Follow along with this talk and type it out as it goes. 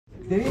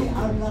They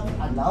are not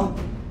allowed.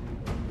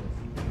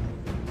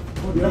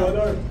 Your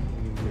Honor,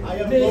 I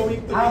am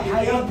going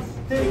to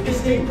be in this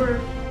chamber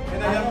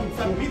and I am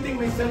submitting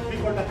myself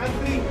before the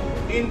country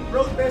in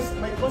protest.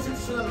 My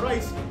constitutional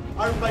rights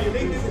are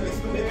violated in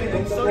this committee.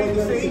 I'm sorry to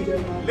say,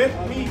 let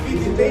me be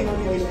detained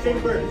in this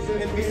chamber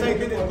and be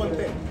cited in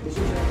contempt.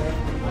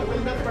 I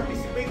will not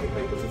participate if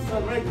my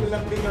constitutional right will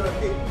not be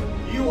guaranteed.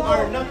 You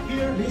are not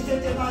here to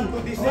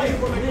decide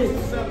for my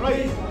constitutional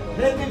rights.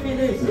 Let me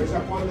finish. There's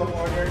a point of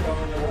order down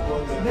on the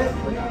report. Let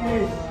me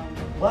finish.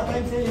 What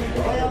I'm saying,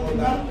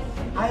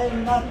 I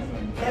am not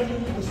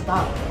telling you to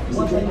stop.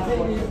 What I'm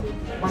saying is,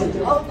 my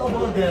out of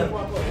order.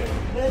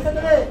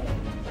 Sandali,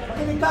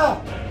 makinig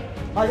ka.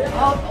 My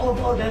out of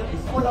order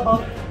is all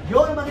about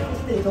your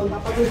manifestation.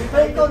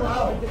 Straighten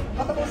out.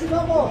 Katapusin mo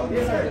ako.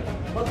 Yes, sir.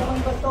 Huwag ka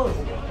mang bastos.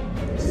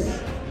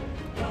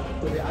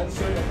 To the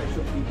answer that I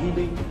should be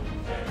giving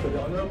to the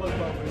Honorable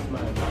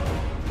Congressman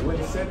when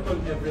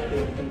settled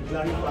everything and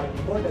clarified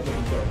for the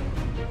nation,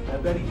 a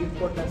very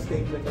important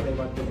statement that I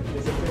want to make.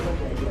 Mr. Chairman,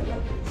 may I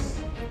allow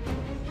this?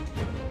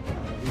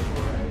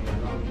 Before I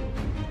allow you,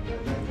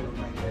 I'd like to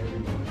remind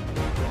everyone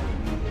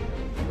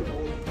that the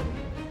oath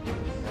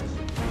has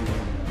been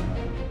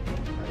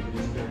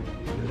administered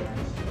in the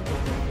last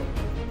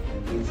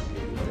and this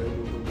there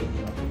will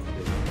continue up to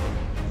today.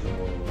 So,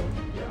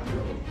 yeah,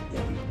 under oath.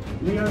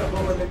 We are a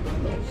government of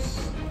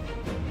laws.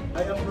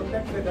 I am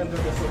protected under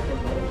the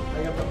social law.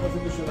 I have the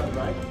constitutional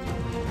right.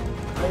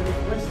 I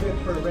requested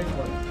for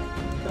record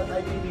that I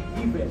may be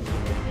given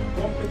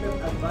competent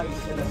advice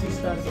and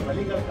assistance of a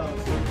legal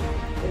counsel,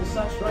 and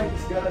such right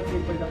is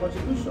guaranteed by the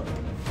Constitution.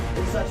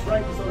 And such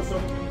right is also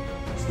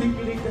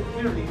stipulated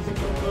clearly in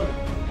Section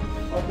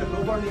 12 of the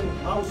governing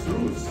House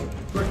rules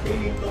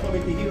pertaining to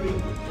committee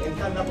hearing and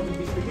conduct of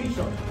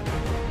investigation.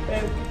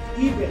 And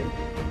even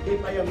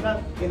if I am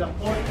not in a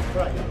court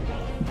trial,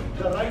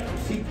 the right to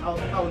seek out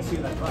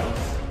counsel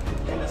advice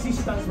and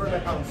assistance from the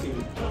counsel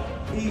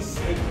is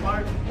a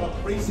part of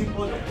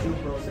principle of due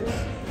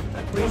process,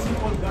 a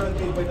principle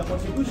guaranteed by the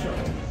Constitution.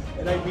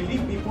 And I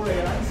believe before I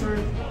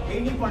answer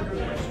any further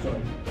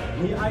question,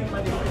 may I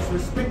manifest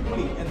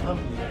respectfully and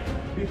humbly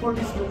before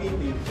this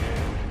committee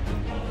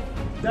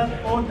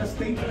that all the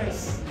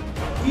statements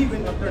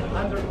given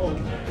under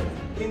oath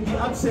in the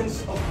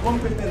absence of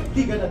competent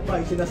legal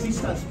advice and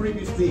assistance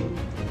previously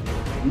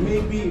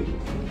may be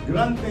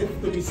granted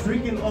to be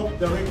stricken off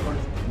the record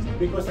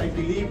because I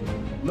believe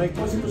my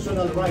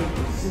constitutional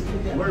rights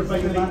were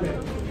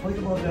violated. Point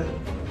of order.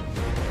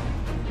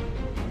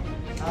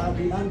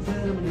 The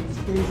answer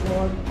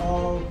manifestation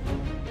of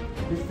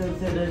Mr.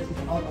 Celiz is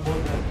out of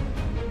order.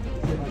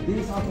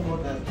 This is out of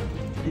order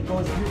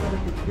because you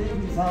cannot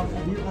dictate this house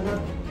and you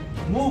cannot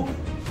move.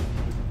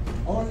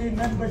 Only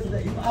members of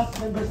you ask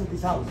members of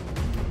this house.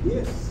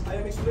 Yes, I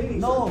am explaining.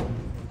 No.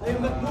 I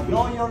am not moving.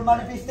 No, your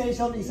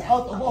manifestation is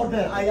out of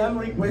order. I am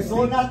requesting.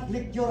 Do not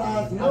lick your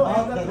ass No, I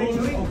am about not the rules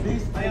lecturing. of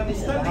this. I am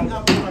standing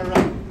up for my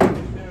right.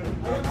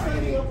 I am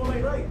standing up for my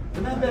right.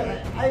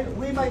 Remember,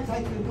 we might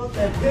cite you in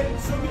contempt. Then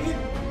so be it.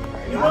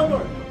 Your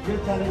Honor. You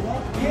challenge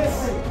us? Yes,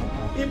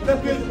 if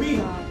that will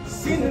be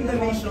sin in the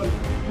nation,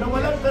 na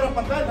walang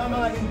karapatan ang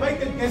mga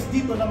invited guests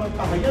dito na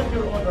magpahayag,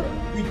 Your Honor,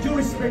 with due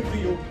respect to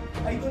you,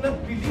 I do not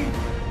believe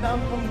na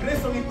ang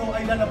Kongreso ito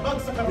ay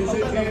lalabag sa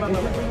karapatan ng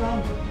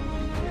mga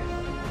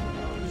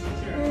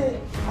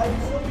I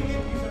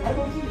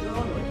don't think Your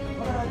Honor.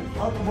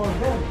 Out of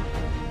order.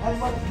 And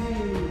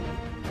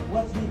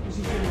what's the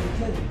position of the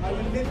chair? I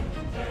will let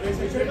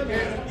Mr. Chairman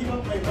give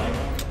up my right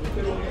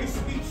to free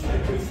speech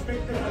and to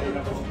respect the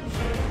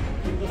Constitution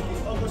because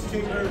this August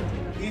Chamber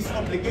is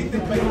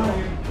obligated by law.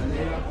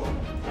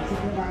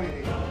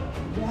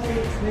 May I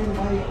explain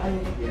why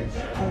Yes.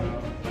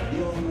 The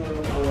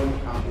Honorable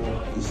Ako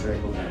is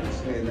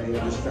recognized and I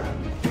understand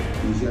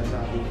yung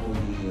sinasabi po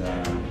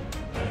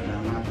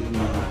ng ating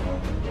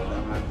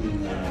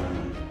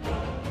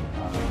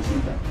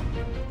bisita.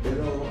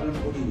 Pero alam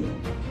po ninyo,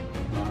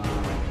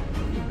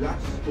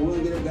 kung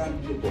ang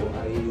ginagamit nyo po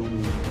ay yung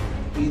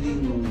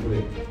feeding ng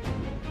break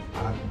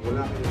at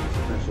wala kayong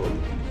presentasyon,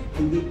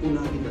 hindi po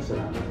natin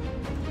kasalanan.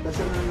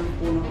 Kasalanan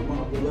po ng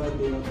mga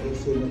abogado ng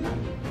SMNI.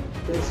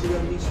 Kaya sila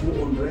mismo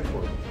on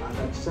record at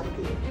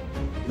nagsabi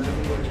na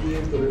they were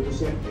here to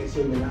represent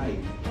SMNI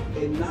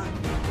and not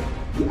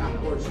the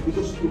actors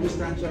because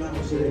dumistansya nga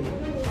ako sila.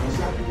 Ang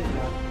sabi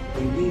nila,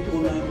 hindi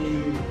po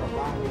namin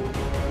trabaho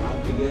at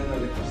bigyan na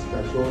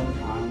representasyon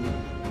ang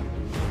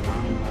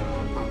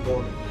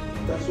actor.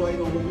 That's why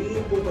nung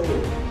humingi po kayo,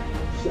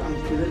 ang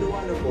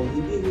pinaliwanag ko,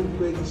 hindi rin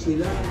pwede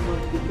sila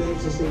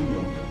mag-depensa sa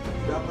inyo.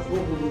 Dapat po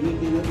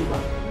humingi ng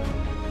iba.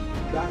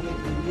 Dahil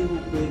hindi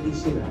mo pwede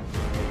sila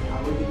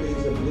ang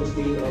mag-depensa because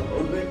they are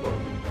on record.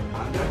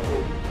 Agad po,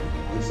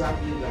 ang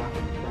sabi nila,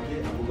 kami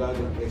abogado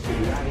ng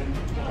SMNI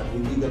at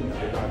hindi kami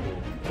abogado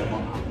ng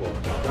mga actor.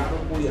 Klaro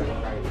po yan,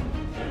 Kyle.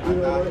 At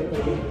dahil po,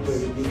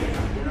 pwede din yan.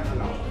 You're not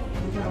allowed.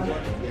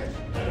 Yes.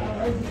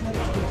 I just like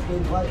to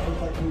explain why I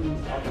thought you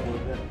out of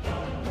order.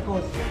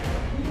 Because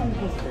we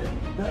manifested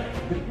that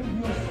the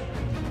previous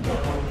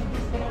report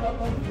is not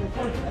out of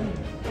report and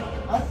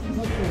as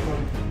administration,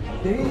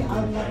 they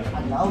are not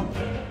allowed.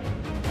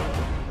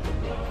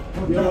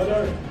 Your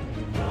Honor,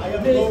 I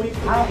am going to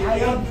I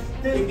am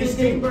still in this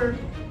thinking. chamber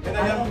and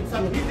I am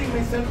submitting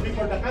myself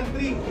before the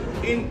country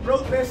in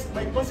protest.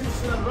 My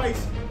constitutional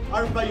rights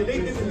are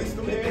violated in this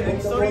committee.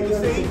 I'm sorry to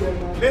say,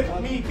 let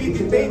me be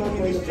detained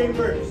in this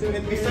chamber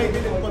and be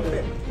cited in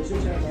contempt.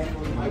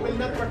 I will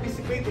not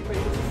participate if my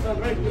constitutional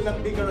right will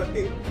not be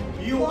guaranteed.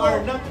 You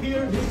are not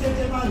here Mr.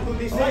 Chairman, to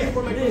decide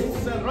for my please,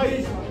 constitutional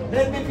rights.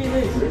 let me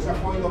finish. There's a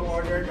point of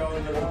order down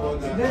the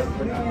road. Let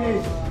me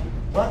finish.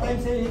 What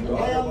I'm saying,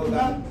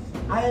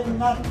 I am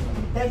not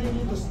telling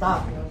you to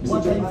stop.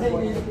 What I'm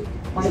saying is,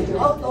 my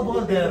out of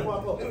order.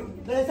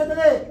 Kaya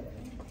sandali,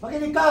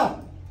 makinig ka.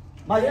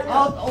 My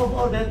out of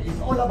order is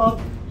all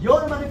about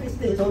your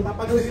manifestation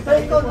to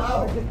straighten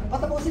out.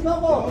 Patapusin mo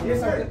ako.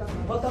 Yes, sir.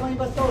 Huwag ka may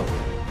bastos.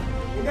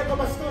 Hindi ako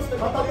bastos.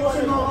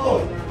 Patapusin mo ako.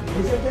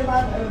 Mr.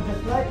 Chairman, I would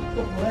just like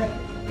to correct.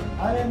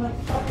 I am not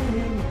stopping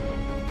him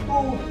to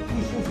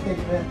issue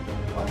statement.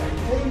 What I'm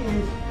saying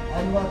is,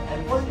 and what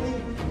I'm pointing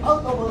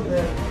out of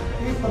order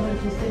is the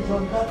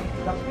manifestation that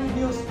the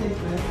previous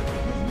statement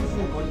is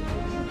disabled.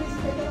 Should be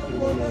taken out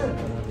of order.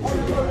 And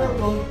the order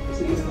rule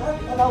is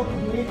not allowed to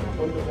do it.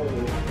 Point of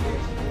order.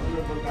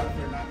 Honorable Dr.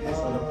 Fernandez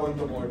on the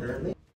point of order.